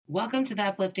Welcome to the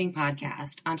Uplifting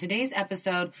Podcast. On today's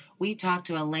episode, we talk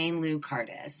to Elaine Lou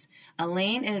Cardis.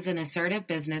 Elaine is an assertive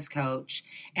business coach,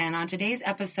 and on today's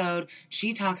episode,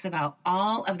 she talks about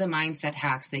all of the mindset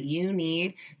hacks that you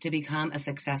need to become a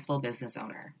successful business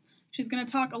owner. She's going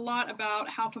to talk a lot about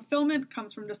how fulfillment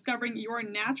comes from discovering your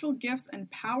natural gifts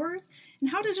and powers, and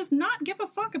how to just not give a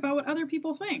fuck about what other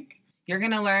people think. You're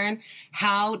going to learn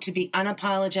how to be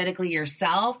unapologetically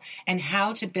yourself and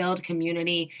how to build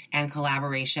community and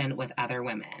collaboration with other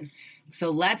women.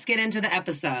 So let's get into the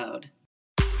episode.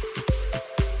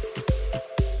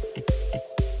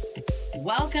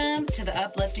 Welcome to the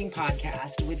Uplifting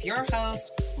Podcast with your hosts,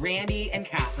 Randy and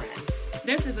Catherine.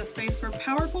 This is a space for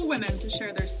powerful women to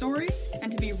share their story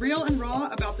and to be real and raw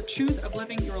about the truth of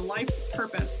living your life's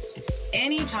purpose.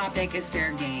 Any topic is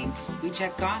fair game. We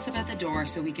check gossip at the door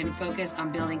so we can focus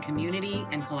on building community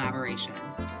and collaboration.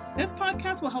 This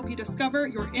podcast will help you discover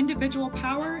your individual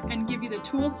power and give you the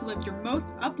tools to live your most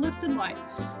uplifted life.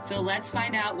 So let's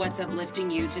find out what's uplifting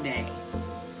you today.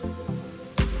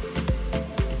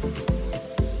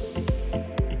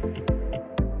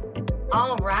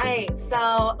 All right,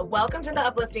 so welcome to the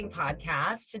Uplifting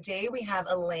Podcast. Today we have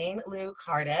Elaine Lou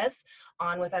Cardis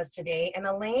on with us today, and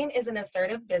Elaine is an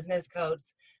assertive business coach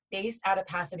based out of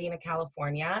Pasadena,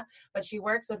 California, but she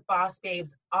works with boss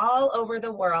babes all over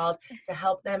the world to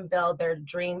help them build their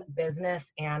dream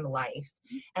business and life.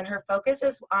 And her focus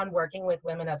is on working with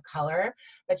women of color,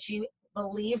 but she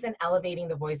believes in elevating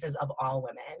the voices of all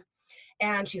women.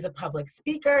 And she's a public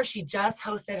speaker. She just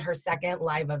hosted her second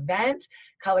live event,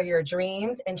 Color Your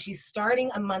Dreams, and she's starting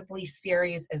a monthly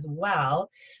series as well.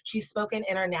 She's spoken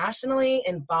internationally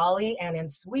in Bali and in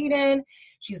Sweden.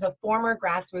 She's a former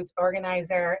grassroots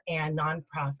organizer and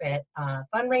nonprofit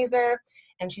fundraiser,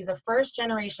 and she's a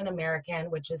first-generation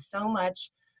American, which is so much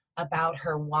about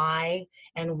her why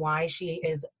and why she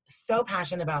is so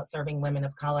passionate about serving women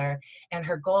of color. And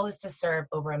her goal is to serve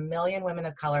over 1 million women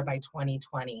of color by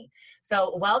 2020.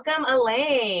 So welcome,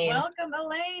 Elaine. Welcome,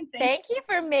 Elaine. Thank you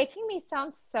for making me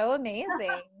sound so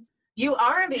amazing. You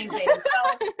are amazing.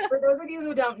 So for those of you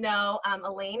who don't know,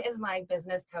 Elaine is my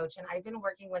business coach, and I've been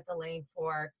working with Elaine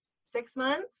for 6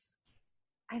 months.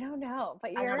 I don't know,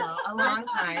 but you're a long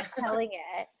time. Telling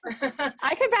it.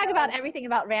 I could brag about everything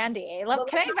about Randy.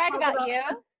 Can I brag about you?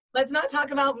 Let's not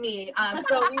talk about me.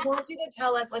 So we want you to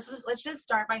tell us, let's just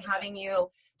start by having you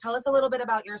tell us a little bit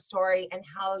about your story and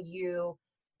how you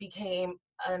became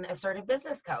an assertive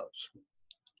business coach.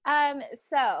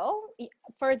 So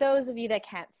for those of you that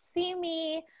can't see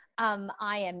me,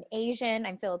 I am Asian,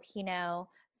 I'm Filipino.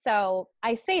 So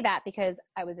I say that because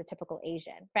I was a typical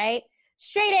Asian, right?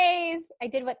 Straight A's. I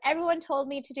did what everyone told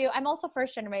me to do. I'm also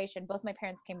first generation. Both my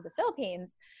parents came to the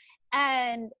Philippines.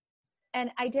 And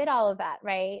I did all of that,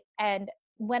 right? And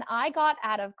when I got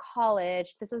out of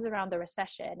college, this was around the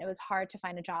recession. It was hard to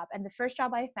find a job. And the first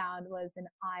job I found was in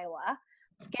Iowa,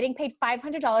 getting paid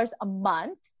 $500 a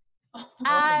month.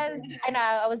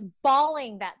 I was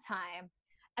bawling that time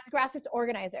as a grassroots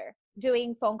organizer,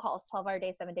 doing phone calls 12-hour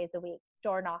days, 7 days a week,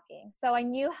 door knocking. So I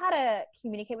knew how to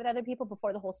communicate with other people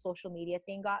before the whole social media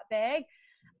thing got big.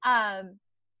 And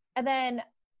then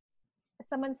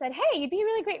someone said, hey, you'd be a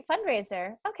really great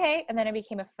fundraiser. Okay. And then I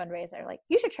became a fundraiser. Like,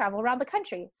 you should travel around the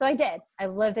country. So I did. I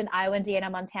lived in Iowa, Indiana,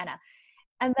 Montana.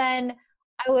 And then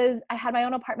I had my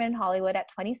own apartment in Hollywood at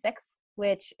 26,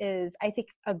 which is, I think,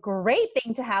 a great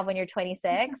thing to have when you're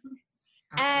 26.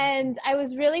 And I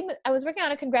was working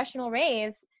on a congressional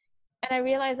raise, and I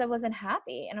realized I wasn't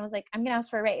happy. And I was like, I'm going to ask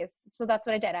for a raise. So that's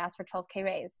what I did. I asked for $12,000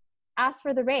 raise. Asked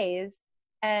for the raise.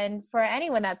 And for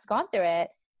anyone that's gone through it,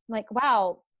 I'm like,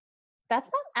 wow, that's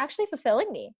not actually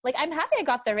fulfilling me. Like, I'm happy I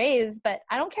got the raise, but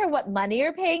I don't care what money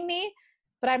you're paying me,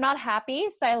 but I'm not happy.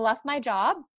 So I left my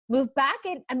job, moved back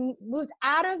in, and moved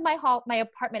out of my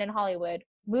apartment in Hollywood,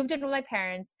 moved in with my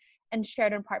parents, and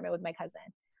shared an apartment with my cousin.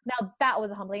 Now that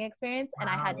was a humbling experience, and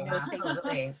I had no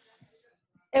say.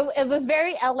 It was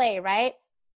very LA, right?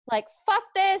 Like, fuck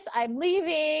this, I'm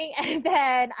leaving, and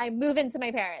then I move into my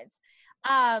parents.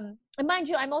 And mind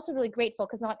you, I'm also really grateful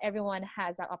because not everyone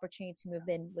has that opportunity to move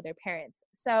in with their parents.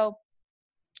 So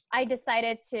I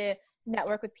decided to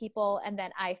network with people, and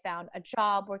then I found a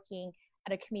job working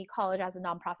at a community college as a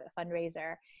nonprofit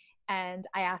fundraiser. And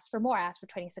I asked for more. I asked for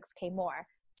 $26,000 more.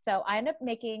 So I ended up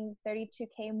making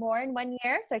 $32,000 more in 1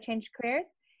 year. So I changed careers.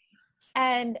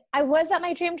 And I was at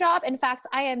my dream job. In fact,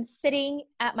 I am sitting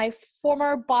at my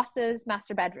former boss's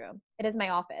master bedroom. It is my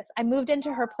office. I moved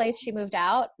into her place. She moved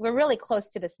out. We're really close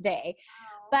to this day.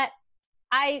 But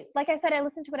like I said, I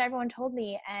listened to what everyone told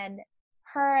me, and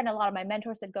her and a lot of my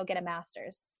mentors said, go get a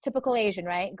master's. Typical Asian,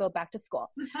 right? Go back to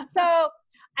school. So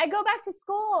I go back to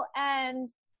school, and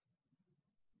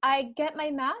I get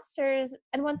my master's,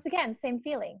 and once again, same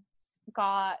feeling.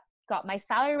 Got my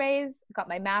salary raise, got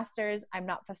my master's. I'm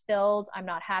not fulfilled. I'm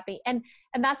not happy. And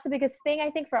that's the biggest thing, I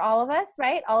think, for all of us,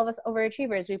 right? All of us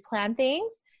overachievers, we plan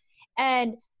things.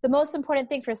 And the most important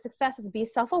thing for success is be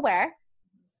self-aware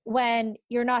when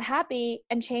you're not happy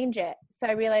and change it. So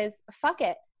I realized, fuck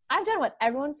it. I've done what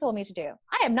everyone's told me to do.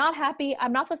 I am not happy.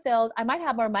 I'm not fulfilled. I might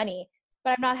have more money,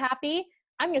 but I'm not happy.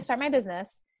 I'm going to start my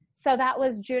business. So that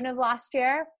was June of last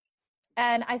year.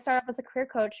 And I started off as a career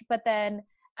coach, but then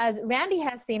as Randy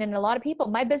has seen, and a lot of people,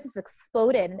 my business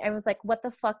exploded and everyone's like, what the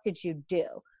fuck did you do?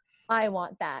 I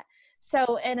want that.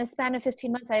 So in a span of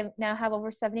 15 months, I now have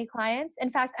over 70 clients. In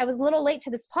fact, I was a little late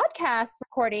to this podcast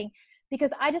recording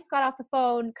because I just got off the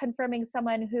phone confirming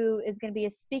someone who is going to be a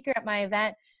speaker at my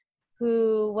event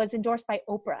who was endorsed by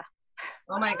Oprah.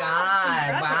 Oh my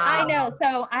God. Wow. I know.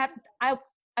 So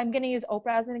I'm going to use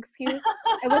Oprah as an excuse.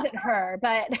 It wasn't her,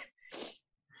 but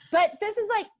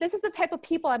this is the type of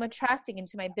people I'm attracting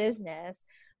into my business,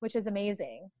 which is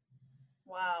amazing.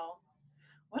 Wow.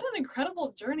 What an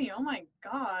incredible journey. Oh my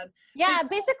God. Yeah,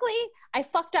 basically I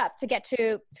fucked up to get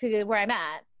to where I'm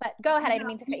at, but go ahead. I didn't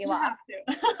mean to cut you off. You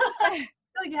have to. I feel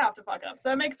like you have to fuck up.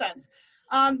 So it makes sense.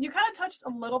 You kind of touched a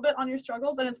little bit on your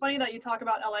struggles, and it's funny that you talk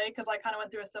about LA because I kind of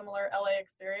went through a similar LA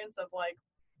experience of like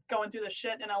going through the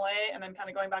shit in LA and then kind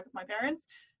of going back with my parents.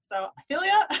 So I feel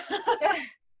ya.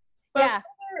 But yeah.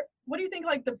 What do you think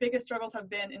like the biggest struggles have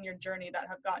been in your journey that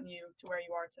have gotten you to where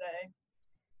you are today?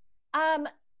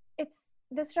 It's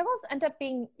the struggles end up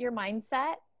being your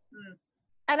mindset.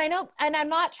 And I know, and I'm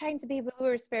not trying to be woo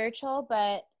or spiritual,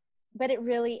 but it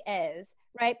really is,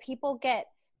 right? People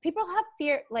have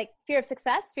fear of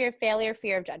success, fear of failure,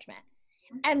 fear of judgment.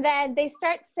 And then they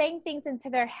start saying things into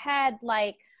their head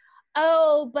like,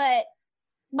 oh, but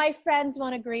my friends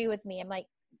won't agree with me. I'm like,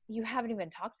 you haven't even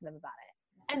talked to them about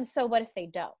it. And so what if they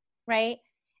don't, right?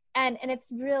 And it's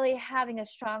really having a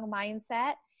strong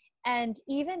mindset. And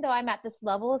even though I'm at this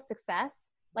level of success,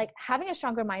 like having a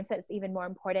stronger mindset is even more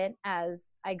important as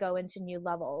I go into new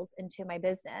levels into my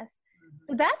business.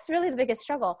 So that's really the biggest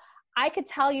struggle. I could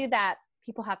tell you that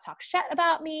people have talked shit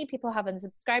about me, people have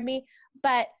unsubscribed me,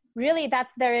 but really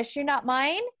that's their issue, not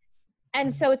mine.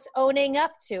 And so it's owning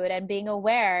up to it and being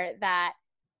aware that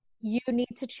you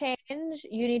need to change,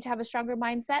 you need to have a stronger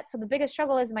mindset. So the biggest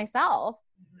struggle is myself.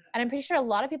 And I'm pretty sure a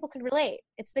lot of people could relate.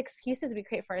 It's the excuses we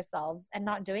create for ourselves and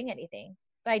not doing anything.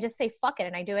 But I just say, fuck it,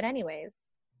 and I do it anyways.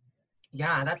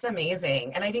 Yeah, that's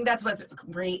amazing. And I think that's what's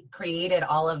created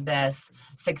all of this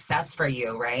success for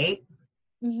you, right?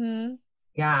 Mm-hmm.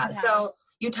 Yeah. So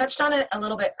you touched on it a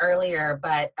little bit earlier,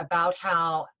 but about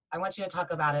how, I want you to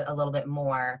talk about it a little bit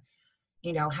more,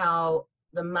 you know, how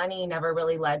the money never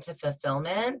really led to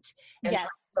fulfillment and trying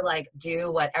to like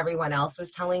do what everyone else was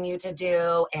telling you to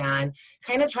do and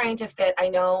kind of trying to fit.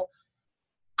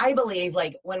 I believe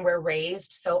like when we're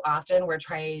raised so often, we're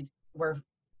trying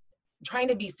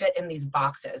to be fit in these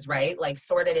boxes, right? Like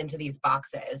sorted into these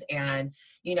boxes and,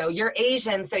 you know, you're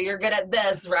Asian, so you're good at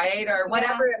this, right? Or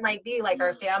whatever it might be, like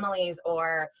our families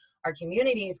or our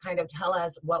communities kind of tell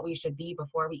us what we should be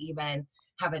before we even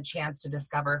have a chance to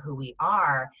discover who we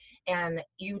are. And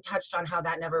you touched on how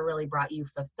that never really brought you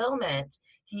fulfillment.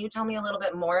 Can you tell me a little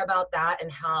bit more about that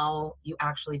and how you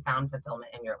actually found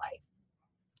fulfillment in your life?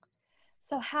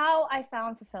 So how I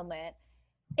found fulfillment,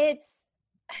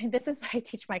 this is what I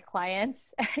teach my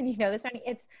clients. And you know,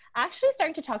 it's actually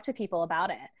starting to talk to people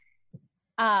about it.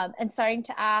 And starting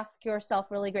to ask yourself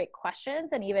really great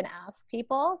questions and even ask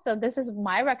people. So this is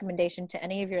my recommendation to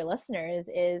any of your listeners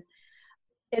is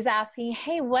asking,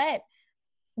 hey, what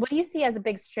do you see as a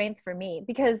big strength for me?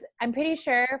 Because I'm pretty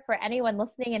sure for anyone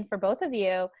listening and for both of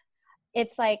you,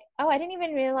 it's like, oh, I didn't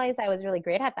even realize I was really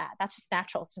great at that. That's just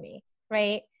natural to me,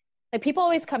 right? Like people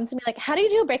always come to me like, how do you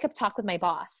do a breakup talk with my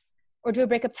boss? Or do a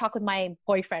breakup talk with my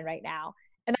boyfriend right now?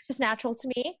 And that's just natural to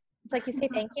me. It's like you say,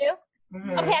 thank you. Mm-hmm.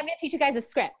 Okay, I'm going to teach you guys a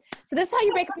script. So this is how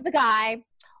you break up with the guy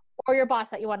or your boss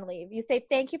that you want to leave. You say,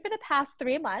 thank you for the past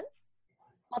 3 months.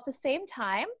 At the same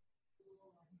time,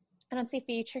 I don't see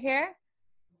future here.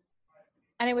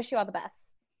 And I wish you all the best.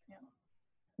 Yeah.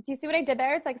 Do you see what I did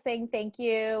there? It's like saying thank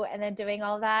you and then doing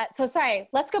all that. So sorry,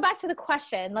 let's go back to the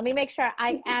question. Let me make sure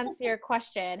I answer your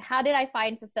question. How did I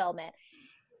find fulfillment?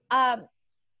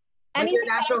 With your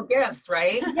natural gifts,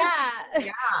 right? Yeah.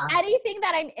 Anything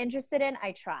that I'm interested in,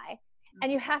 I try. And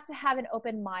you have to have an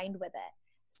open mind with it.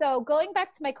 So going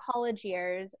back to my college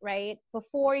years, right?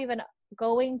 Before even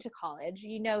going to college,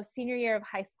 you know, senior year of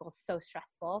high school is so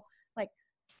stressful. Like,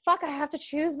 fuck, I have to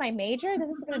choose my major. This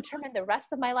is going to determine the rest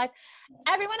of my life.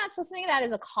 Everyone that's listening to that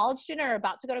is a college student or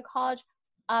about to go to college.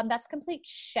 That's complete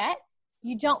shit.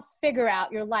 You don't figure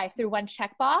out your life through one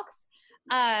checkbox.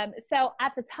 So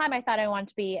at the time I thought I wanted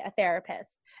to be a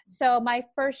therapist. So my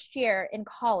first year in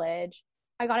college,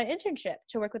 I got an internship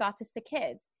to work with autistic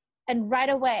kids. And right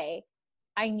away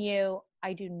I knew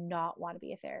I do not want to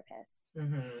be a therapist.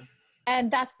 Mm-hmm.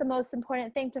 And that's the most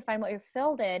important thing to find what you're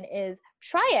filled in is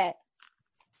try it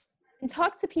and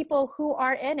talk to people who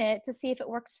are in it to see if it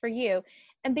works for you.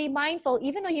 And be mindful,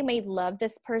 even though you may love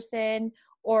this person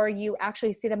or you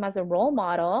actually see them as a role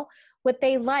model, what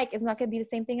they like is not going to be the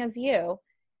same thing as you.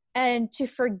 And to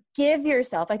forgive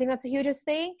yourself, I think that's the hugest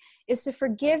thing, is to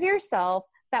forgive yourself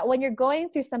that when you're going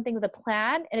through something with a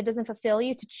plan and it doesn't fulfill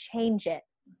you, to change it.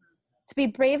 To be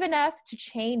brave enough to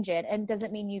change it, and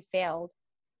doesn't mean you failed.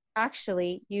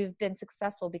 Actually, you've been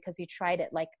successful because you tried it,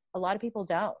 like a lot of people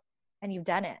don't, and you've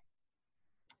done it.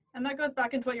 And that goes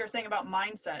back into what you were saying about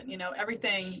mindset. You know,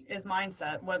 everything is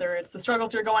mindset, whether it's the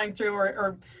struggles you're going through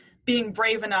or being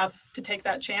brave enough to take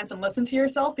that chance and listen to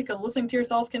yourself, because listening to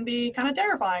yourself can be kind of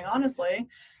terrifying, honestly.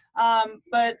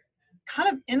 But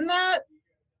kind of in that,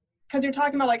 because you're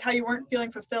talking about like how you weren't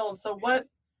feeling fulfilled. So what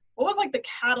was like the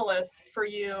catalyst for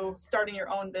you starting your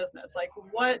own business? Like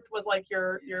what was like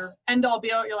your end all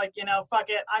be all? You're like, you know, fuck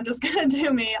it, I'm just going to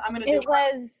do me. I'm going to do it. It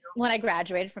was when I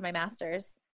graduated from my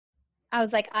master's. I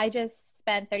was like, I just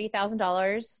spent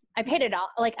 $30,000. I paid it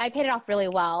off really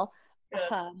well.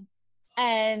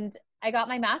 And I got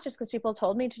my master's because people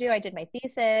told me to do. I did my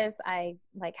thesis. I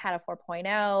like had a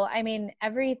 4.0. I mean,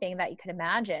 everything that you could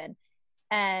imagine.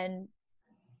 And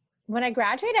when I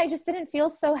graduated, I just didn't feel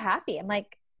so happy. I'm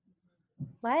like,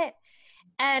 what?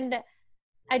 And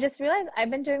I just realized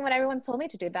I've been doing what everyone's told me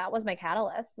to do. That was my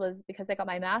catalyst, was because I got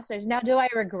my master's. Now, do I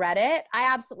regret it? I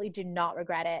absolutely do not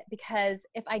regret it, because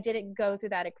if I didn't go through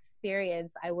that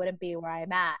experience, I wouldn't be where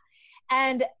I'm at.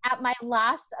 And at my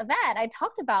last event, I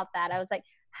talked about that. I was like,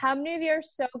 how many of you are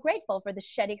so grateful for the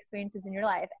shitty experiences in your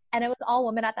life? And it was all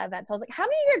women at that event. So I was like, how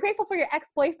many of you are grateful for your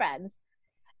ex-boyfriends?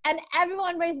 And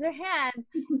everyone raised their hand.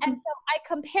 And so I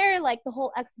compare like the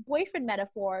whole ex-boyfriend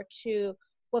metaphor to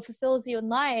what fulfills you in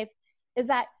life, is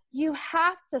that you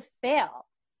have to fail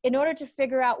in order to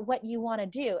figure out what you want to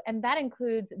do. And that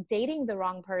includes dating the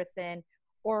wrong person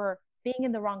or being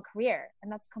in the wrong career.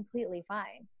 And that's completely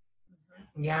fine.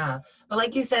 Yeah. But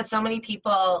like you said, so many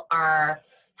people are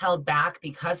held back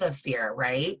because of fear,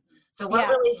 right? So what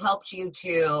really helped you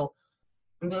to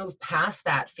move past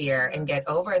that fear and get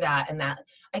over that? And that,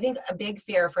 I think a big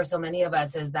fear for so many of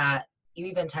us is that, you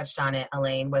even touched on it,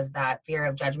 Elaine, was that fear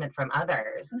of judgment from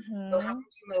others. Mm-hmm. So how did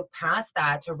you move past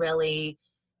that to really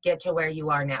get to where you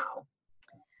are now?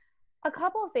 A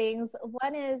couple of things.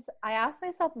 One is I asked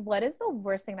myself, what is the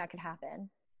worst thing that could happen,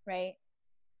 right?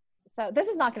 So this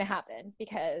is not going to happen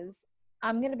because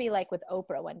I'm going to be like with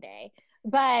Oprah one day.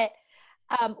 But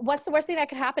what's the worst thing that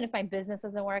could happen if my business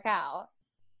doesn't work out?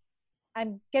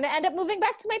 I'm going to end up moving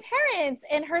back to my parents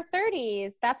in her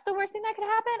 30s. That's the worst thing that could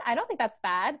happen? I don't think that's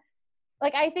bad.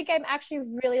 Like, I think I'm actually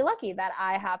really lucky that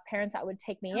I have parents that would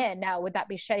take me in. Now, would that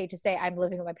be shitty to say I'm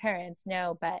living with my parents?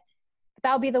 No, but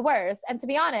that would be the worst. And to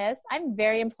be honest, I'm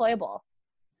very employable.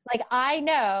 Like, I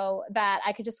know that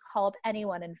I could just call up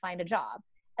anyone and find a job.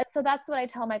 And so that's what I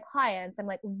tell my clients. I'm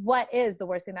like, what is the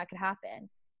worst thing that could happen?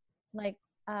 Like,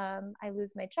 I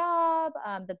lose my job.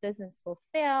 The business will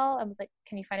fail. I was like,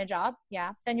 can you find a job?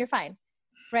 Yeah, then you're fine.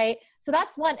 Right? So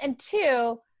that's one. And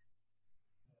two,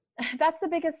 that's the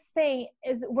biggest thing,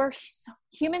 is we're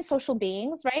human social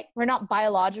beings, right? We're not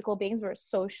biological beings. We're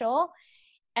social,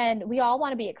 and we all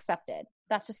want to be accepted.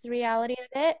 That's just the reality of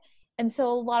it. And so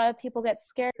a lot of people get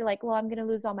scared, like, well, I'm going to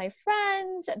lose all my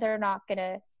friends. They're not going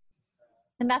to,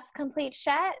 and that's complete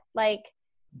shit. Like,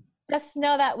 just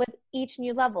know that with each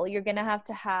new level, you're going to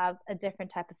have a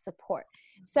different type of support.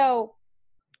 So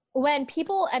when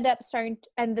people end up starting,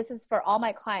 and this is for all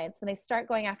my clients, when they start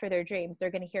going after their dreams, they're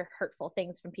going to hear hurtful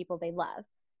things from people they love,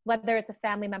 whether it's a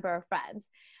family member or friends.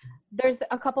 There's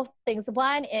a couple things.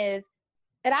 One is,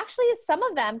 it actually, some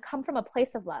of them come from a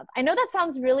place of love. I know that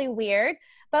sounds really weird,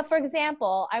 but for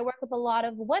example, I work with a lot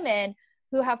of women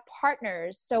who have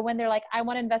partners. So when they're like, I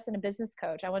want to invest in a business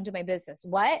coach, I want to do my business.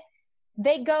 What?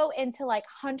 They go into like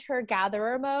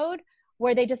hunter-gatherer mode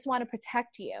where they just want to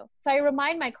protect you. So I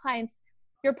remind my clients,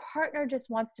 your partner just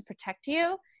wants to protect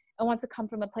you and wants to come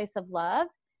from a place of love.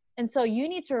 And so you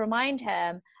need to remind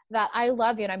him that I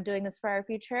love you and I'm doing this for our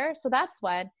future. So that's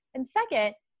one. And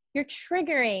second, you're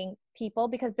triggering people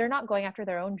because they're not going after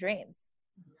their own dreams.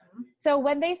 So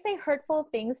when they say hurtful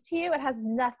things to you, it has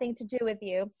nothing to do with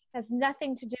you. It has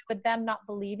nothing to do with them not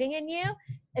believing in you.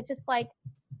 It's just like,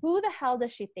 who the hell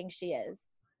does she think she is?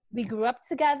 We grew up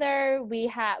together.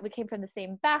 We came from the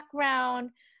same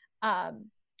background.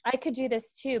 I could do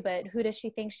this too, but who does she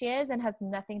think she is? And has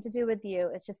nothing to do with you.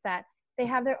 It's just that they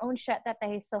have their own shit that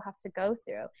they still have to go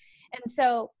through. And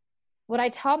so what I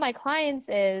tell my clients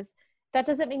is that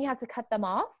doesn't mean you have to cut them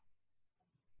off.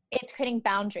 It's creating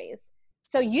boundaries.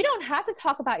 So you don't have to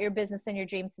talk about your business and your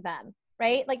dreams to them,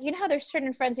 right? Like, you know how there's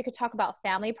certain friends you could talk about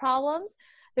family problems.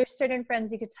 There's certain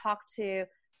friends you could talk to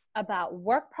about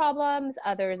work problems,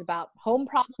 others about home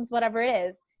problems, whatever it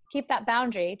is. Keep that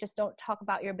boundary. Just don't talk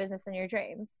about your business and your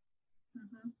dreams.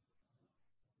 Mm-hmm.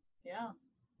 Yeah,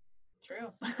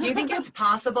 true. Do you think it's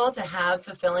possible to have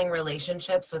fulfilling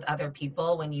relationships with other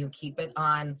people when you keep it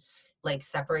on, like,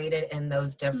 separated in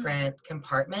those different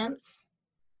compartments?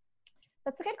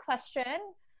 That's a good question.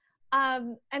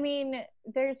 I mean,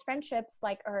 there's friendships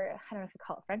like, or I don't know if you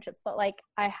call it friendships, but like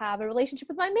I have a relationship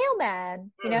with my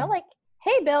mailman, you know, like,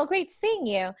 hey, Bill, great seeing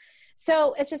you.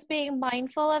 So it's just being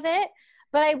mindful of it.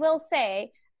 But I will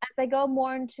say, as I go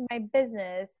more into my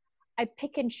business, I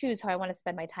pick and choose who I want to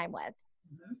spend my time with.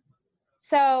 Mm-hmm.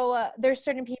 So there's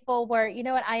certain people where, you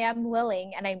know what, I am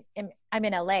willing, and I'm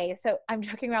in LA, so I'm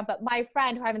joking around, but my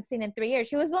friend who I haven't seen in 3 years,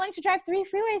 she was willing to drive 3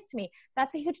 freeways to me.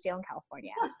 That's a huge deal in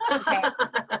California. Okay.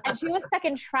 And she was stuck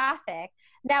in traffic.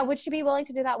 Now, would she be willing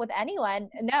to do that with anyone?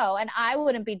 No. And I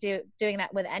wouldn't be doing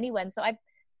that with anyone. So I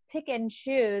pick and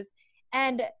choose.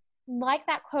 And like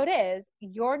that quote is,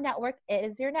 your network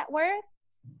is your net worth.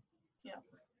 Yeah.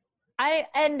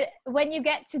 And when you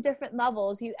get to different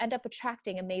levels, you end up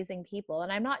attracting amazing people.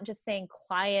 And I'm not just saying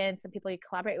clients and people you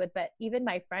collaborate with, but even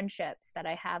my friendships that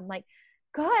I have. I'm like,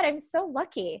 God, I'm so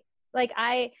lucky. Like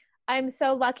I'm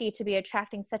so lucky to be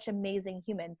attracting such amazing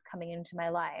humans coming into my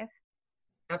life.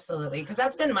 Absolutely. Because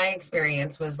that's been my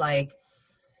experience, was like,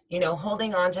 you know,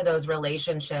 holding on to those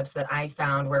relationships that I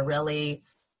found were really,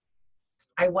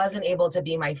 I wasn't able to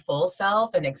be my full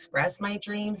self and express my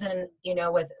dreams. And, you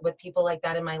know, with people like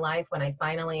that in my life, when I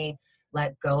finally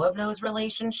let go of those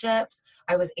relationships,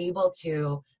 I was able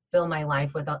to fill my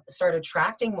life with, start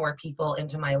attracting more people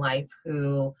into my life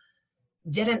who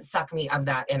didn't suck me of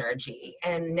that energy.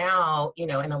 And now, you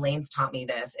know, and Elaine's taught me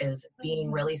this, is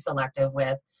being really selective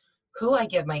with who I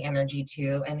give my energy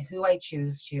to and who I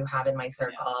choose to have in my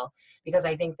circle, because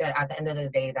I think that at the end of the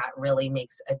day, that really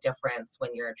makes a difference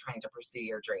when you're trying to pursue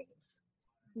your dreams.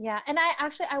 Yeah. And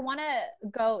I want to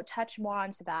go touch more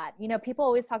onto that. You know, people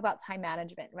always talk about time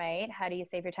management, right? How do you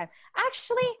save your time?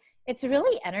 Actually, it's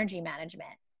really energy management.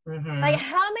 Mm-hmm. Like,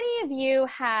 how many of you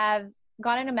have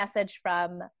gotten a message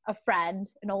from a friend,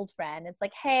 an old friend? It's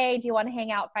like, hey, do you want to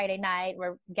hang out Friday night?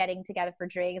 We're getting together for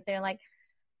drinks. And you're like,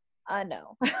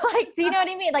 no. Like, do you know what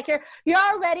I mean? Like, you're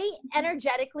already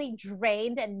energetically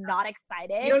drained and not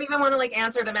excited. You don't even want to like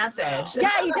answer the message.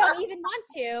 Yeah, you don't even want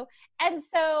to. And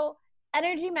so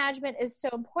energy management is so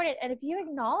important. And if you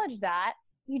acknowledge that,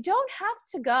 you don't have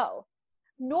to go,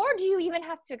 nor do you even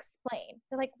have to explain.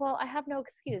 They're like, well, I have no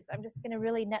excuse. I'm just going to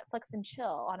really Netflix and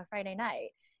chill on a Friday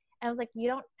night. And I was like, you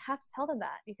don't have to tell them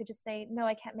that. You could just say, no,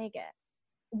 I can't make it.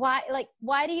 Why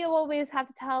do you always have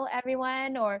to tell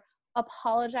everyone or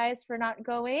apologize for not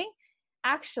going?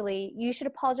 Actually, you should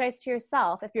apologize to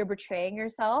yourself. If you're betraying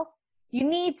yourself, you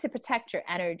need to protect your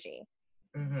energy.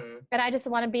 Mm-hmm. And I just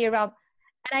want to be around.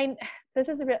 And this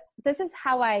is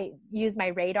how I use my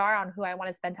radar on who I want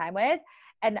to spend time with.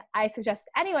 And I suggest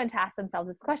anyone to ask themselves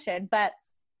this question, but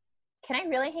can I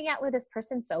really hang out with this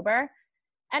person sober?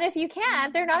 And if you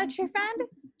can't, they're not a true friend.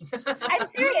 I'm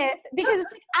serious, because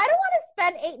it's like, I don't want to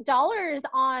spend $8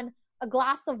 on a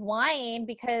glass of wine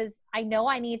because I know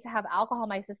I need to have alcohol in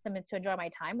my system and to enjoy my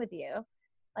time with you.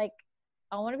 Like,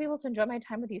 I want to be able to enjoy my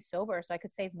time with you sober so I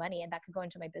could save money and that could go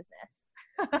into my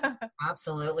business.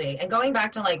 Absolutely. And going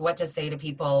back to like what to say to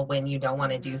people when you don't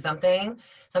want to do something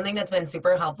that's been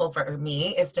super helpful for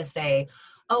me is to say,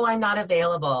 oh, I'm not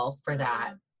available for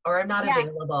that. Or I'm not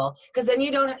available. Because then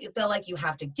you don't feel like you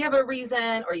have to give a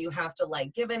reason or you have to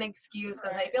like give an excuse.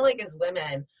 Because I feel like as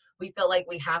women, we feel like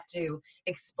we have to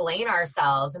explain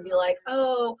ourselves and be like,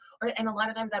 oh, and a lot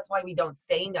of times that's why we don't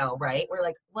say no, right? We're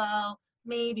like, well,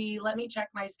 maybe let me check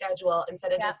my schedule,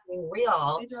 instead of just being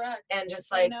real and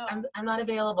just like, I'm not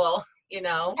available, you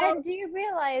know? And do you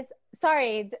realize,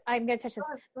 sorry, I'm going to touch this.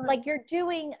 Like, you're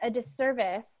doing a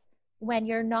disservice when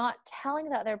you're not telling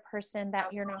the other person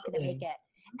that you're not going to make it.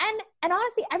 And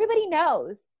honestly, everybody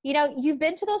knows, you know, you've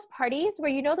been to those parties where,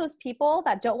 you know, those people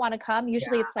that don't want to come.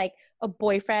 Usually it's like a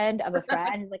boyfriend of a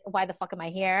friend. Like, why the fuck am I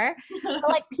here? But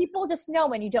like, people just know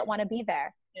when you don't want to be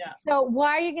there. Yeah. So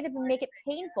why are you going to make it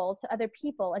painful to other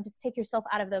people and just take yourself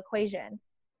out of the equation?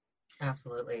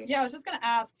 Absolutely. Yeah, I was just going to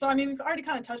ask. So, I mean, we've already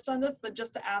kind of touched on this, but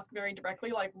just to ask very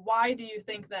directly, like, why do you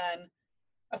think then,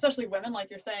 especially women, like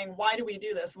you're saying, why do we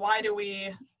do this? Why do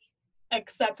we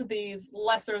accept these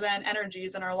lesser than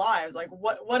energies in our lives? Like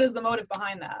what is the motive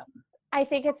behind that? I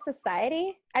think it's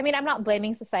society. I mean, I'm not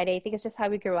blaming society. I think it's just how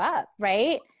we grew up,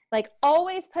 right? Like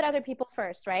always put other people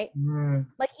first, right?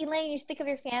 Like, Elaine, you should think of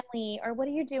your family, or what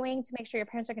are you doing to make sure your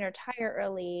parents are going to retire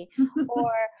early?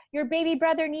 Or your baby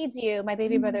brother needs you. My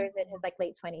baby brother is in his like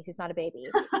late 20s. He's not a baby.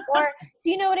 Or do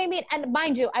you know what I mean? And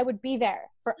mind you, I would be there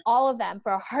for all of them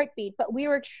for a heartbeat, but we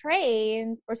were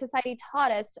trained, or society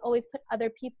taught us, to always put other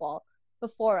people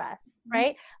before us,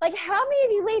 right? Like, how many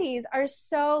of you ladies are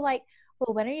so like,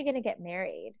 well, when are you going to get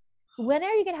married? When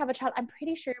are you going to have a child? I'm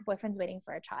pretty sure your boyfriend's waiting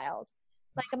for a child.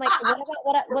 Like, I'm like, what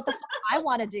about what the fuck I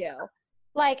want to do?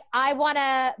 Like, I want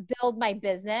to build my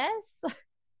business.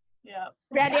 Yeah.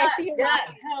 Randy, yes, I see you.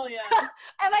 Yes. Hell yeah.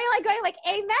 Am I like going like,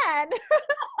 amen?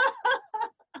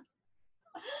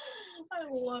 I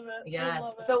love it. Yes. I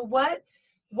love it. So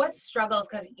what struggles,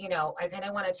 because, you know, I kind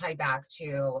of want to tie back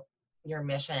to your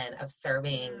mission of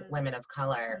serving women of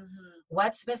color.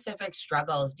 What specific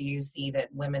struggles do you see that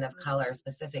women of color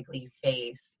specifically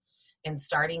face in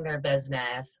starting their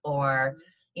business, or,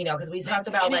 you know, because we talked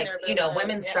about like, you know,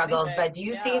 women's struggles, but do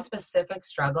you see specific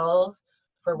struggles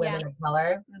for women of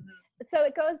color? So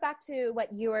it goes back to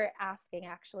what you were asking,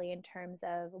 actually, in terms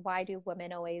of why do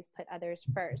women always put others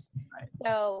first? Right.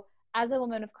 So as a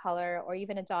woman of color, or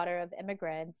even a daughter of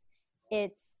immigrants,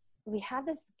 we have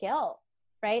this guilt,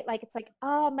 right? Like, it's like,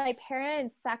 oh, my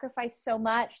parents sacrificed so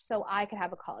much so I could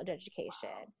have a college education.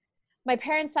 My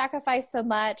parents sacrificed so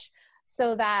much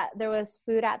so that there was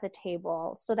food at the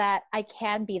table, so that I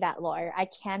can be that lawyer, I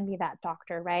can be that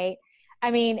doctor, right?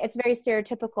 I mean, it's very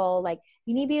stereotypical, like,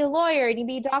 you need to be a lawyer, you need to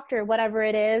be a doctor, whatever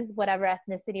it is, whatever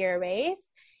ethnicity or race.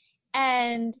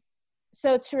 And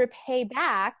so to repay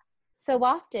back, so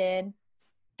often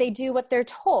they do what they're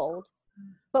told.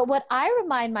 But what I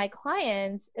remind my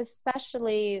clients,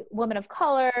 especially women of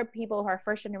color, people who are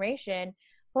first generation,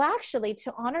 well, actually,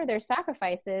 to honor their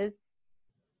sacrifices,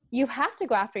 you have to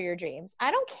go after your dreams.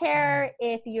 I don't care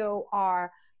if you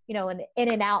are, you know, an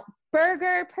In-N-Out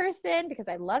burger person, because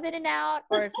I love In-N-Out,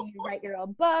 or if you write your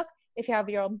own book, if you have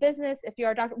your own business, if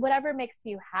you're a doctor, whatever makes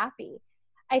you happy.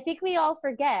 I think we all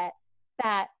forget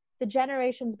that the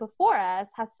generations before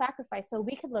us have sacrificed so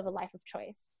we could live a life of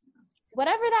choice.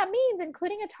 Whatever that means,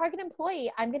 including a Target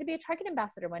employee. I'm going to be a Target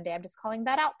ambassador one day. I'm just calling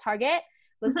that out. Target,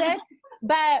 listen.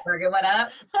 But Target, what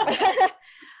up?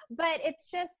 but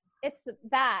it's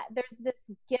that there's this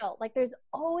guilt. Like, there's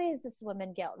always this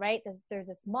woman guilt, right? There's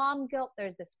this mom guilt.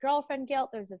 There's this girlfriend guilt.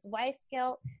 There's this wife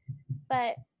guilt.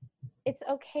 But it's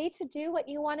okay to do what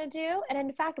you want to do. And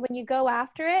in fact, when you go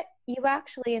after it, you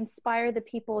actually inspire the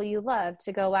people you love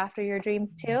to go after your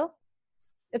dreams too.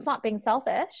 It's not being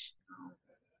selfish.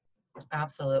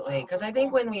 Absolutely. Because I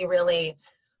think when we really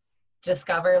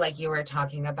discover, like you were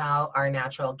talking about, our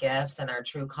natural gifts and our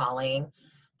true calling,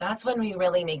 that's when we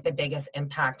really make the biggest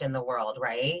impact in the world,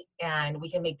 right? And we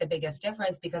can make the biggest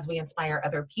difference because we inspire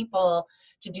other people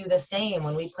to do the same.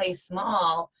 When we play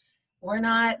small, we're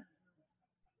not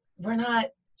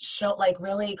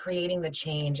really creating the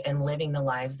change and living the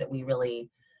lives that we really,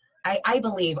 I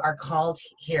believe, are called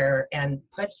here and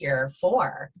put here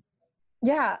for.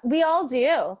 Yeah, we all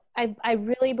do. I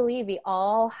really believe we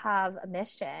all have a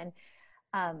mission.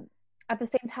 At the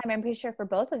same time, I'm pretty sure for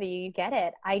both of you, you get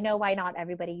it. I know why not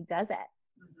everybody does it.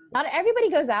 Not everybody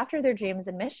goes after their dreams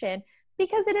and mission,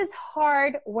 because it is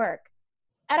hard work.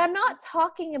 And I'm not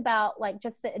talking about like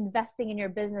just the investing in your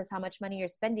business, how much money you're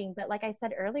spending. But like I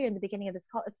said earlier in the beginning of this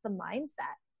call, it's the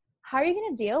mindset. How are you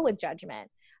going to deal with judgment?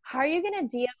 How are you going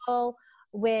to deal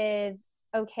with,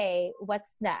 okay,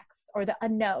 what's next? Or the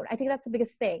unknown. I think that's the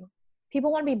biggest thing.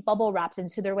 People want to be bubble wrapped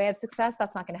into their way of success.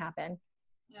 That's not going to happen.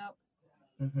 Yep.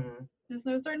 Mm-hmm. There's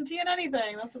no certainty in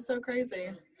anything. That's what's so crazy.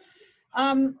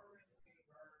 Kind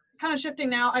of shifting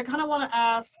now, I kind of want to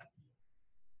ask,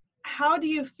 how do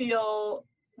you feel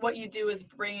what you do is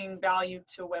bringing value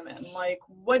to women? Like,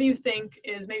 what do you think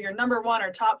is maybe your number one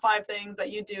or top 5 things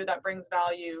that you do that brings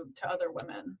value to other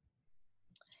women?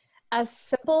 As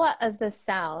simple as this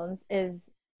sounds,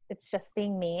 it's just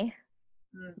being me.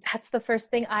 That's the first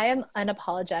thing. I am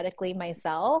unapologetically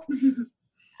myself.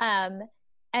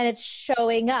 And it's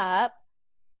showing up.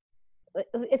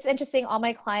 It's interesting. All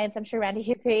my clients, I'm sure Randy,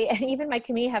 you agree, and even my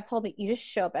community have told me, you just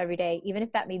show up every day, even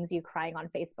if that means you crying on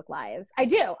Facebook Lives. I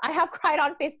do. I have cried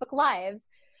on Facebook Lives,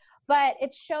 but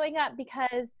it's showing up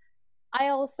because I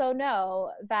also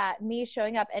know that me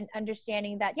showing up and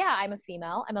understanding that, yeah, I'm a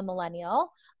female, I'm a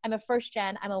millennial, I'm a first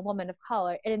gen, I'm a woman of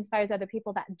color. It inspires other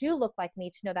people that do look like me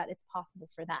to know that it's possible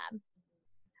for them.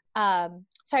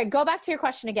 Sorry, go back to your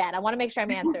question again. I want to make sure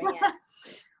I'm answering it.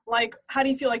 Like, how do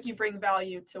you feel like you bring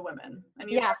value to women?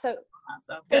 Yeah, so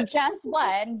So So just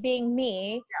one, being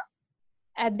me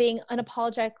and being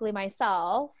unapologetically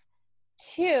myself.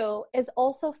 Two is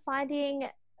also finding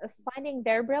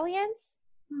their brilliance.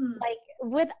 Like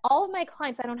with all of my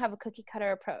clients, I don't have a cookie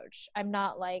cutter approach. I'm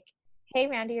not like, hey,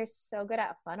 Randy, you're so good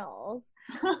at funnels.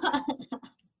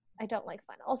 I don't like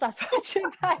funnels. That's what you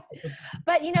got.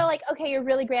 But like, okay, you're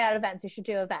really great at events. You should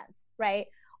do events, right?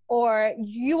 Or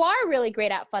you are really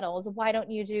great at funnels. Why don't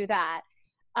you do that?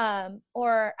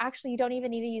 Or actually, you don't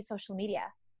even need to use social media.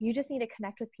 You just need to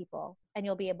connect with people and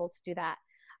you'll be able to do that.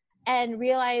 And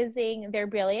realizing their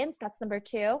brilliance, that's number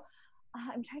two.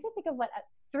 I'm trying to think of what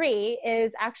three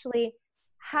is actually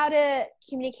how to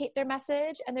communicate their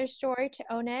message and their story, to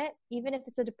own it, even if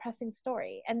it's a depressing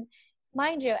story. And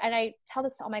mind you, and I tell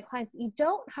this to all my clients, you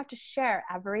don't have to share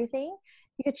everything.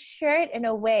 You could share it in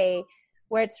a way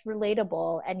where it's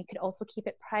relatable, and you could also keep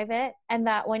it private. And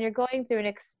that when you're going through an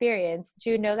experience,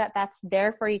 do know that that's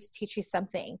there for you to teach you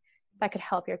something that could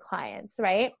help your clients,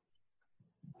 right?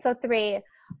 So 3,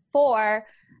 4,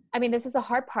 I mean, this is a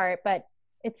hard part, but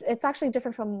it's actually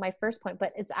different from my first point,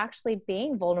 but it's actually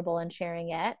being vulnerable and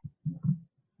sharing it.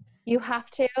 You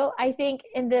have to, I think,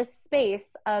 in this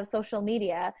space of social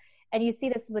media, and you see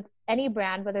this with any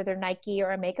brand, whether they're Nike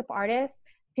or a makeup artist,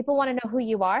 people want to know who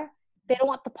you are. They don't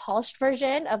want the polished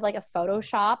version of like a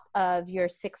Photoshop of your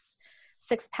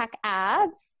six-pack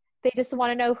abs. They just want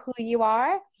to know who you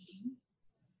are.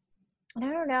 And I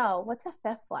don't know. What's a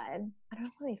fifth one? I don't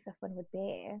know what a fifth one would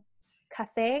be.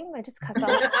 Cussing? I just cuss all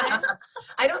the time.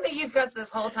 I don't think you've cussed this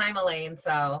whole time, Elaine,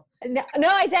 so. No,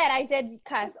 I did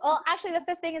cuss. Well, actually, the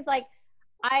fifth thing is like,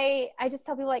 I just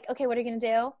tell people like, okay, what are you going to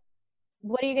do?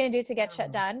 What are you going to do to get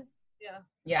shit done? Yeah.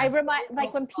 Yes. I remind,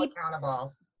 like when people,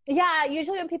 accountable. Yeah,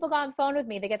 usually when people go on the phone with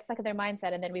me, they get stuck in their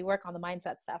mindset, and then we work on the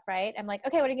mindset stuff, right? I'm like,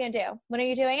 okay, what are you going to do? When are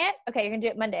you doing it? Okay, you're going to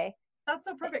do it Monday. That's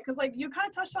so perfect, because like you kind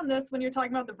of touched on this when you're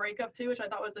talking about the breakup too, which I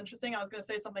thought was interesting. I was going to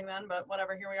say something then, but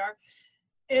whatever, here we are.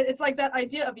 It's like that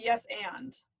idea of yes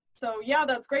and. So yeah,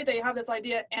 that's great that you have this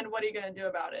idea, and what are you going to do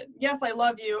about it? Yes, I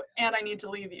love you, and I need to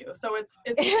leave you. So it's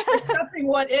accepting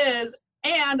what is,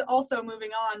 and also moving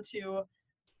on to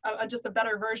just a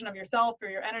better version of yourself, for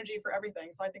your energy, for everything.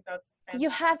 So I think that's fantastic. You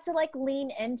have to like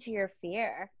lean into your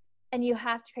fear, and you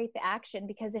have to create the action,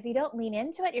 because if you don't lean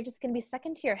into it, you're just going to be stuck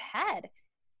into your head.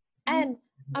 And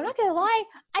I'm not going to lie,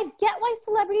 I get why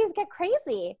celebrities get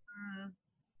crazy,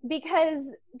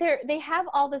 because they have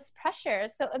all this pressure.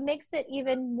 So it makes it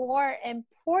even more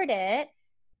important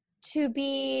to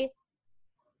be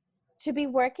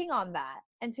working on that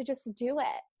and to just do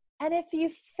it. And if you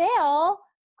fail,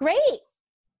 great.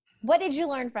 What did you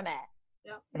learn from it?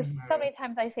 Yeah. There's so many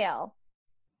times I fail.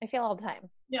 I fail all the time.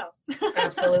 Yeah.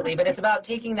 Absolutely. But it's about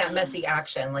taking that messy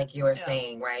action, like you were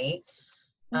saying, right?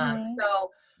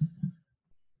 So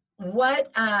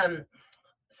what,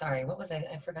 sorry, what was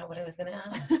I forgot what I was going to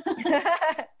ask.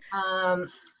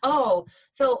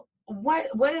 So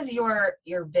what is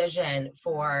your vision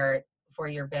for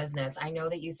your business? I know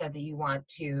that you said that you want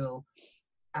to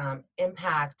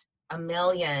impact 1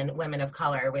 million women of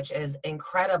color, which is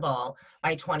incredible,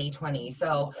 by 2020.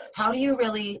 So how do you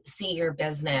really see your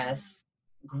business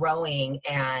growing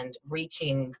and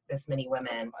reaching this many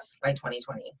women by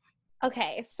 2020?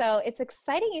 Okay, so it's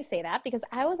exciting you say that, because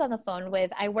I was on the phone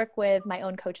I work with my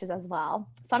own coaches as well.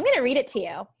 So I'm going to read it to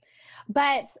you.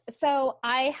 But so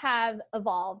I have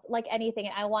evolved like anything.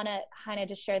 And I want to kind of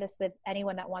just share this with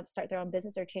anyone that wants to start their own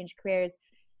business or change careers.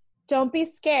 Don't be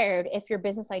scared if your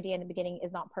business idea in the beginning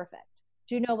is not perfect.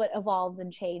 Do know what evolves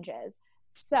and changes.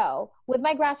 So with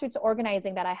my grassroots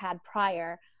organizing that I had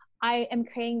prior, I am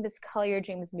creating this Color Your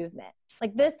Dreams movement.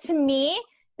 Like this, to me,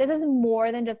 this is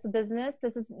more than just a business.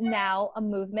 This is now a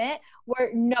movement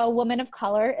where no woman of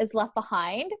color is left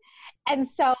behind. And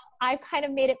so I've kind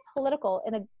of made it political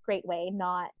in a great way,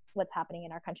 not what's happening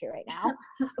in our country right now.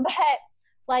 But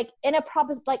like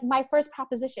like my first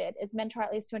proposition is mentor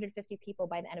at least 250 people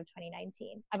by the end of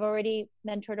 2019. I've already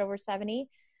mentored over 70.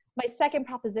 My second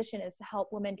proposition is to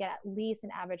help women get at least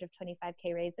an average of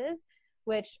 25K raises,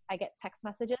 which I get text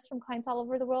messages from clients all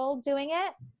over the world doing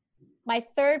it. My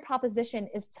third proposition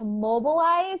is to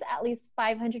mobilize at least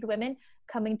 500 women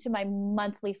coming to my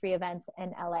monthly free events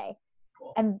in LA.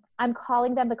 Cool. And I'm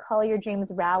calling them the Color Your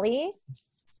Dreams Rally.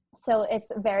 So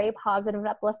it's very positive and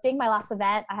uplifting. My last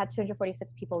event, I had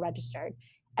 246 people registered.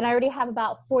 And I already have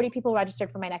about 40 people registered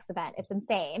for my next event. It's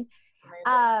insane.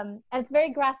 And it's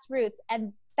very grassroots.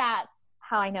 And that's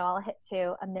how I know I'll hit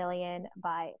to 1 million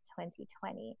by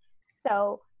 2020.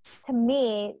 So to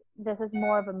me, this is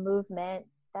more of a movement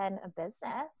than a business.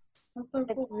 That's so cool.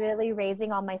 It's really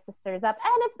raising all my sisters up.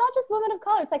 And it's not just women of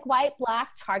color. It's like white,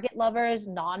 black, Target lovers,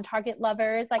 non-Target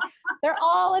lovers. Like they're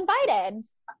all invited.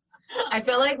 I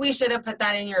feel like we should have put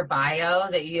that in your bio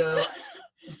that you,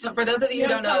 so for those of you who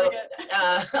don't know,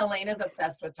 Elaine is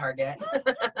obsessed with Target.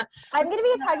 I'm going to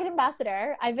be a Target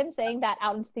ambassador. I've been saying that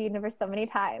out into the universe so many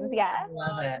times. Yeah. I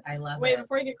love it. I love it. Wait,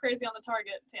 before you get crazy on the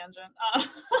Target tangent,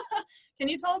 can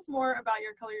you tell us more about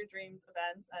your Color Your Dreams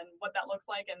events and what that looks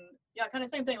like? And yeah, kind of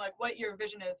same thing, like what your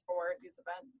vision is for these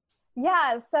events.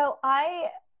 Yeah. So I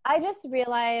just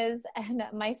realized, and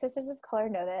my sisters of color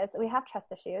know this, we have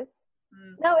trust issues.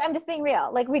 No, I'm just being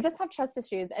real. Like we just have trust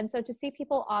issues. And so to see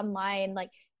people online, like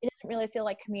it doesn't really feel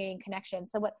like community and connection.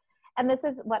 So and this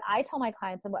is what I tell my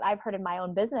clients and what I've heard in my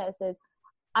own business is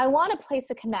I want a place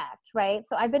to connect, right?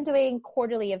 So I've been doing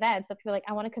quarterly events, but people are like,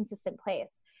 I want a consistent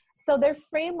place. So they're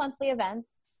free monthly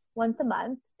events once a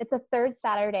month. It's a third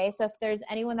Saturday. So if there's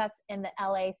anyone that's in the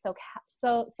LA,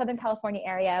 so Southern California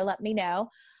area, let me know.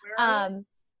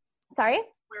 Sorry?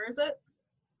 Where is it?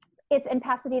 It's in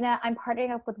Pasadena. I'm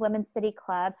partnering up with Women's City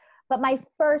Club. But my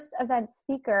first event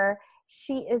speaker,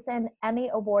 she is an Emmy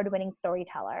Award-winning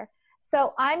storyteller.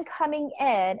 So I'm coming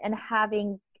in and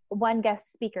having one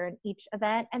guest speaker in each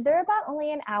event, and they're about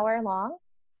only an hour long.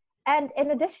 And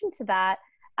in addition to that,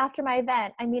 after my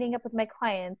event, I'm meeting up with my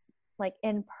clients like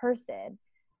in person.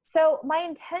 So my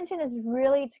intention is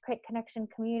really to create connection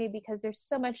community because there's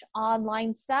so much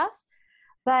online stuff,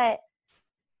 but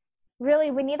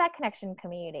really, we need that connection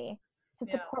community to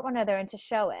support one another and to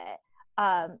show it.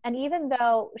 And even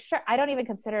though, sure, I don't even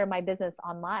consider my business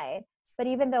online, but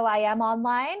even though I am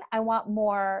online, I want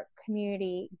more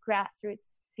community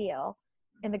grassroots feel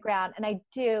in the ground. And I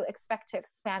do expect to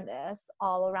expand this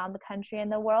all around the country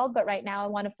and the world. But right now I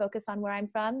want to focus on where I'm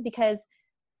from because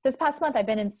this past month I've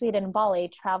been in Sweden and Bali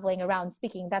traveling around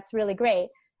speaking. That's really great.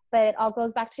 But it all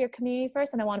goes back to your community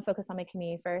first. And I want to focus on my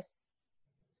community first.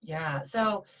 Yeah.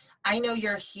 So I know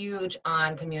you're huge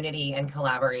on community and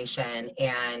collaboration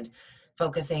and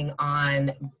focusing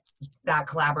on that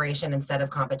collaboration instead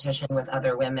of competition with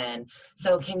other women.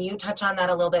 So can you touch on that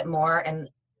a little bit more and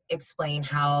explain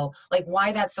how, like,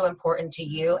 why that's so important to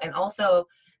you and also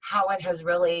how it has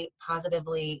really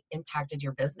positively impacted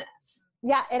your business?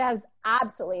 Yeah, it has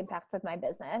absolutely impacted my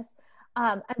business.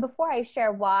 And before I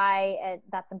share why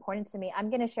that's important to me,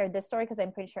 I'm going to share this story because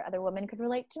I'm pretty sure other women could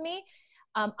relate to me.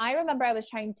 I remember I was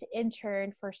trying to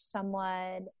intern for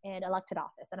someone in elected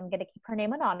office, and I'm going to keep her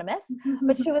name anonymous,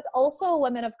 but she was also a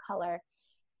woman of color.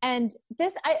 And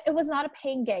it was not a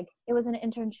paying gig. It was an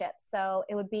internship. So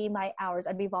it would be my hours.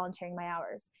 I'd be volunteering my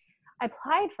hours. I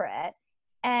applied for it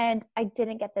and I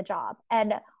didn't get the job.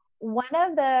 And one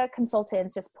of the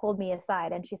consultants just pulled me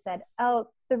aside and she said, "Oh,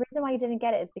 the reason why you didn't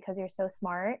get it is because you're so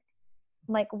smart."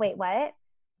 I'm like, "Wait, what?"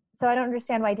 So I don't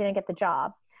understand why I didn't get the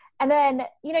job. And then,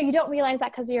 you don't realize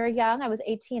that because you're young. I was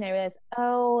 18. I realized,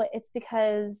 oh, it's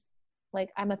because like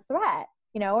I'm a threat,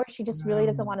 or she just really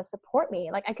doesn't want to support me.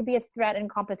 Like I could be a threat in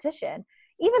competition.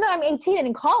 Even though I'm 18 and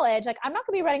in college, like I'm not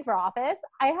going to be running for office.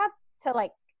 I have to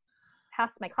like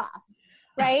pass my class,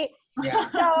 right? Yeah.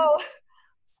 So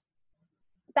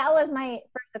that was my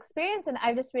first experience. And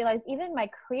I just realized even in my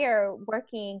career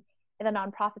working in the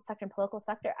nonprofit sector and political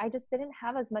sector, I just didn't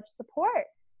have as much support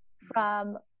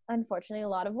from, unfortunately, a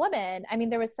lot of women. I mean,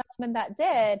 there was some women that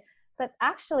did, but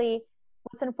actually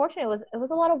what's unfortunate was it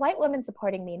was a lot of white women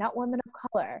supporting me, not women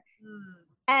of color.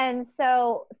 And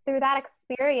so through that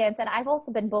experience, and I've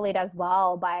also been bullied as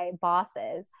well by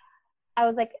bosses, I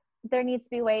was like, there needs to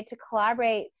be a way to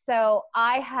collaborate. So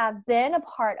I have been a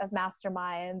part of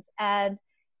masterminds and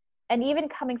even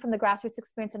coming from the grassroots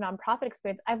experience and nonprofit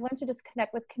experience, I've learned to just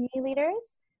connect with community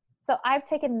leaders. So I've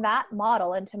taken that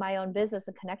model into my own business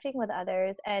and connecting with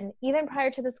others. And even prior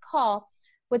to this call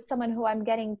with someone who I'm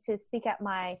getting to speak at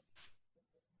my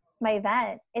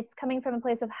event, it's coming from a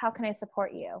place of how can I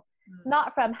support you?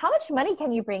 Not from how much money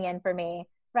can you bring in for me,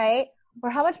 right? Or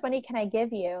how much money can I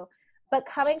give you? But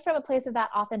coming from a place of that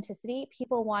authenticity,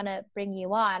 people want to bring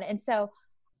you on. And so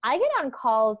I get on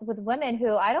calls with women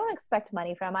who I don't expect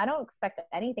money from. I don't expect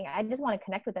anything. I just want to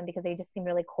connect with them because they just seem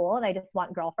really cool and I just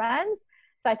want girlfriends.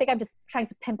 So I think I'm just trying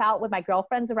to pimp out with my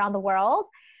girlfriends around the world.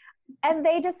 And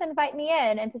they just invite me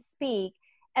in and to speak.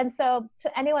 And so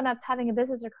to anyone that's having a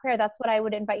business or career, that's what I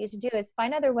would invite you to do is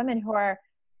find other women who are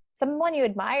someone you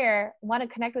admire, want to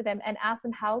connect with them and ask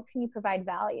them, how can you provide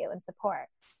value and support?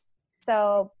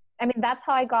 So, I mean, that's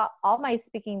how I got all my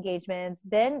speaking engagements,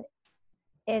 been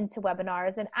into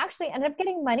webinars, and actually ended up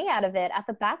getting money out of it at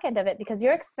the back end of it because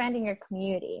you're expanding your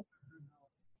community.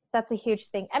 That's a huge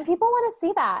thing. And people want to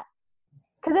see that.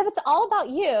 Because if it's all about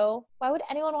you, why would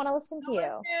anyone want to listen to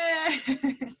you?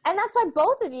 Yes. And that's why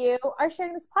both of you are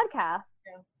sharing this podcast.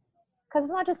 Because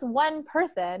it's not just one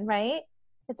person, right?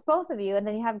 It's both of you, and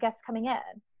then you have guests coming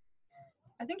in.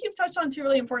 I think you've touched on two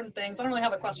really important things. I don't really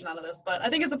have a question out of this, but I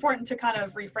think it's important to kind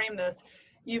of reframe this.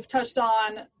 You've touched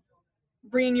on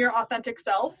bringing your authentic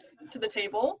self to the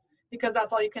table, because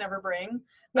that's all you can ever bring,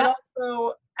 but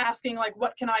also asking, like,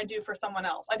 what can I do for someone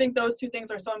else? I think those two things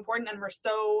are so important, and we're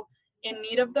so in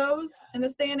need of those in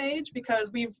this day and age,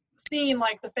 because we've seen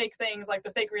like the fake things, like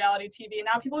the fake reality TV, and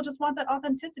now people just want that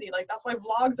authenticity. Like, that's why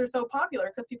vlogs are so popular,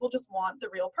 because people just want the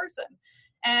real person.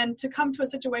 And to come to a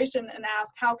situation and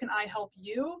ask, how can I help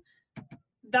you?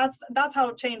 That's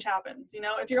how change happens. You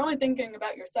know, if you're only thinking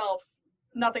about yourself,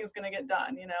 nothing's going to get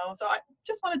done, you know? So I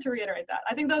just wanted to reiterate that.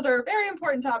 I think those are very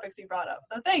important topics you brought up.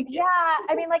 So thank you. Yeah.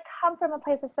 I mean, like, come from a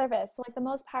place of service. So like the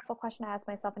most powerful question I ask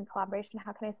myself in collaboration,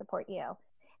 how can I support you?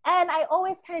 And I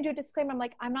always kind of do a disclaimer. I'm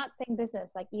like, I'm not saying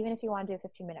business, like even if you want to do a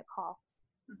 15-minute call,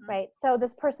 right? So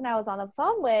this person I was on the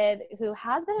phone with, who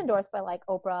has been endorsed by like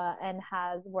Oprah and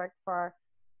has worked for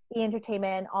E!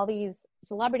 Entertainment, all these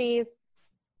celebrities,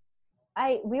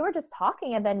 we were just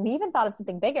talking, and then we even thought of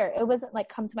something bigger. It wasn't like,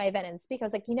 come to my event and speak. I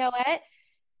was like, you know what?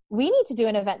 We need to do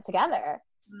an event together.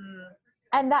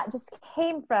 And that just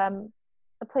came from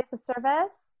a place of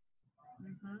service.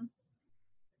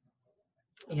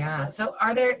 Yeah. So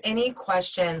are there any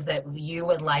questions that you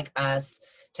would like us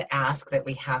to ask that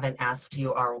we haven't asked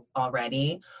you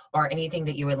already, or anything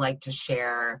that you would like to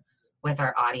share with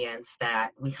our audience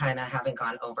that we kind of haven't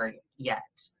gone over yet?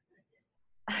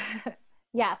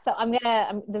 Yeah, so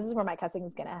this is where my cussing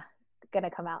is gonna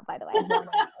come out, by the way.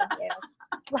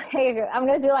 Like, I'm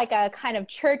gonna do like a kind of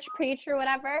church preach or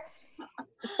whatever.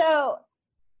 So,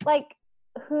 like,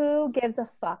 who gives a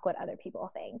fuck what other people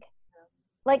think?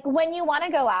 Like, when you want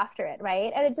to go after it,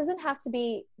 right? And it doesn't have to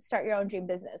be start your own dream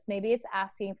business. Maybe it's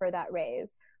asking for that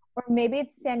raise, or maybe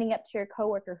it's standing up to your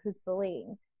coworker who's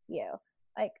bullying you.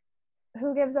 Like,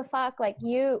 who gives a fuck? Like,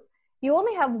 you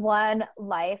only have one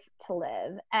life to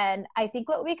live. And I think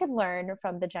what we could learn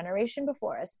from the generation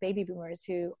before us, baby boomers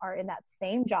who are in that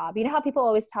same job, you know how people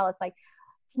always tell us like,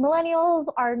 millennials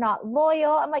are not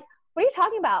loyal. I'm like, what are you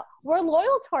talking about? We're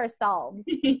loyal to ourselves.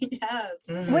 Yes.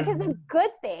 Which is a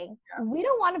good thing. Yeah. We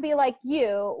don't want to be like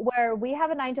you, where we have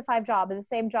a 9-to-5 job, the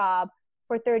same job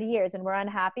for 30 years and we're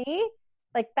unhappy.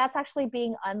 Like, that's actually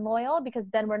being unloyal, because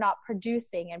then we're not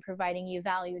producing and providing you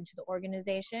value into the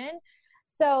organization.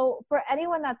 So for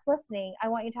anyone that's listening, I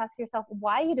want you to ask yourself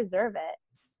why you deserve it.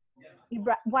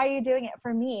 Why are you doing it?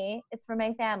 For me, it's for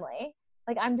my family.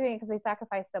 Like, I'm doing it because they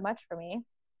sacrificed so much for me.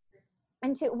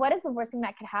 And two, what is the worst thing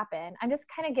that could happen? I'm just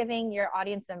kind of giving your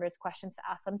audience members questions to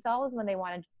ask themselves when they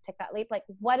want to take that leap. Like,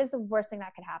 what is the worst thing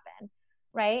that could happen?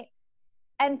 Right?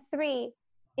 And three,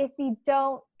 if you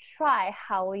don't try,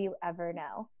 how will you ever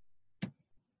know?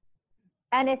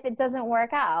 And if it doesn't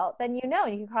work out, then you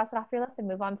can cross it off your list and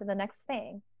move on to the next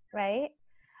thing, right?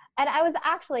 And I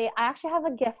actually have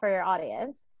a gift for your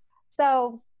audience.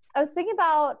 So I was thinking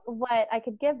about what I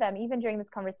could give them even during this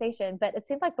conversation, but it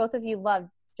seemed like both of you loved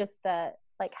just the,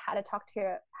 like, how to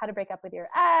break up with your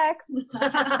ex,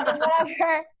 or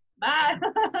whatever.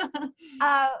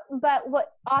 But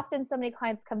what often so many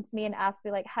clients come to me and ask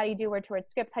me, like, how do you do word to word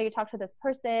scripts? How do you talk to this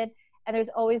person? And there's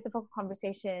always difficult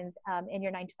conversations in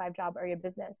your 9-to-5 job or your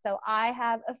business. So I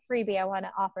have a freebie I want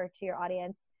to offer to your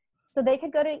audience. So they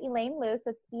could go to Elaine Lou,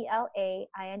 so it's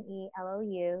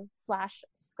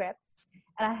ELAINELOU/scripts.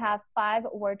 And I have 5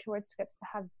 word-to-word scripts to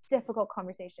have difficult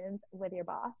conversations with your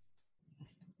boss.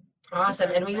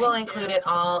 Awesome. And we will include it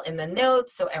all in the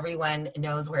notes so everyone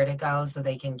knows where to go, so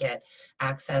they can get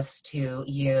access to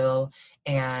you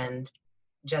and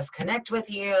just connect with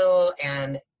you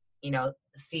and,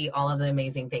 see all of the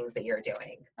amazing things that you're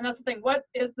doing. And that's the thing. What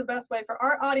is the best way for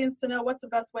our audience to know? What's the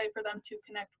best way for them to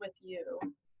connect with you?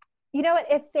 You know what?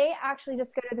 If they actually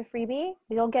just go to the freebie,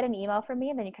 you'll get an email from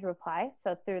me and then you can reply.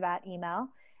 So through that email.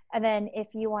 And then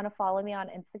if you want to follow me on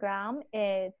Instagram,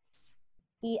 it's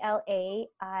ELAINELOU_.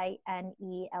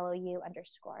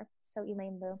 So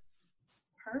Elaine Lou.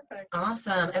 Perfect.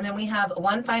 Awesome. And then we have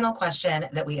one final question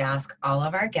that we ask all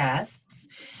of our guests.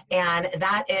 And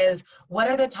that is, what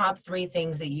are the top 3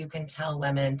 things that you can tell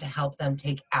women to help them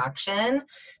take action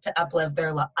to uplift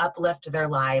their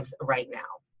lives right now?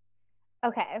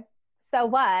 Okay. So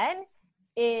one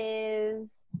is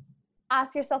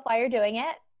ask yourself why you're doing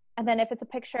it. And then if it's a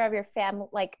picture of your family,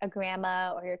 like a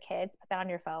grandma or your kids, put that on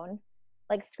your phone,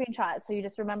 like screenshot it so you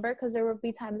just remember, because there will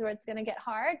be times where it's going to get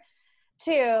hard.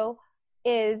 2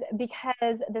 is,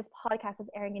 because this podcast is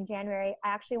airing in January, I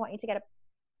actually want you to get a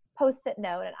Post-it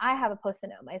note, and I have a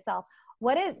Post-it note myself.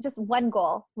 What is just one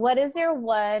goal? What is your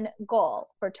one goal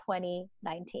for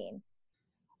 2019?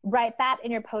 Write that in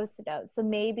your Post-it note. So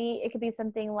maybe it could be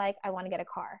something like, I want to get a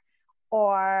car,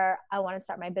 or I want to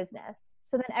start my business.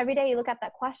 So then every day you look at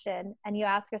that question and you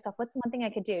ask yourself, what's one thing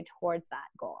I could do towards that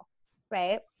goal,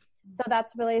 right? So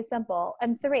that's really simple.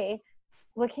 And 3,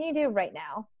 what can you do right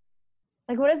now?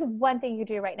 Like, what is one thing you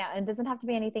do right now? And it doesn't have to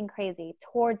be anything crazy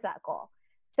towards that goal.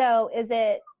 So is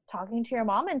it talking to your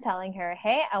mom and telling her,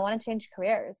 hey, I want to change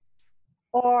careers?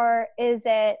 Or is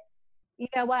it, you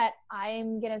know what,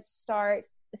 I'm going to start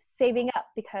saving up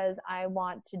because I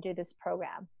want to do this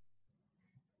program?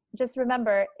 Just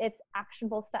remember, it's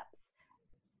actionable steps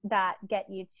that get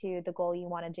you to the goal you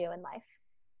want to do in life.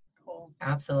 Cool.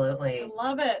 Absolutely. I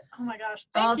love it. Oh my gosh.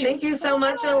 Thank you so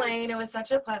much, Elaine. It was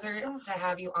such a pleasure to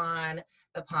have you on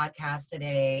the podcast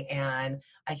today. And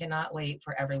I cannot wait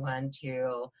for everyone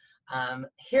to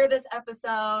hear this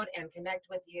episode and connect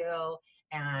with you.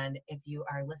 And if you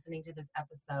are listening to this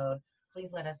episode,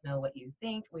 please let us know what you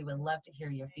think. We would love to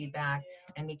hear your feedback,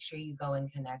 and make sure you go and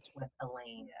connect with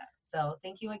Elaine. Yes. So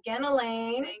thank you again,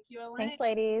 Elaine. Thank you, Elaine. Thanks,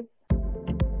 ladies.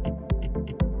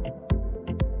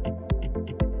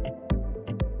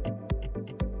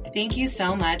 Thank you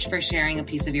so much for sharing a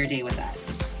piece of your day with us.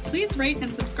 Please rate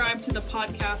and subscribe to the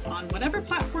podcast on whatever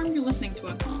platform you're listening to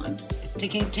us on. To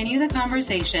continue the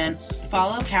conversation,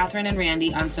 follow Catherine and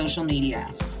Randy on social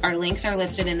media. Our links are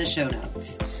listed in the show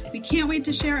notes. We can't wait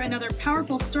to share another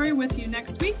powerful story with you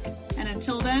next week. And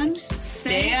until then,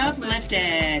 stay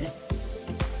uplifted.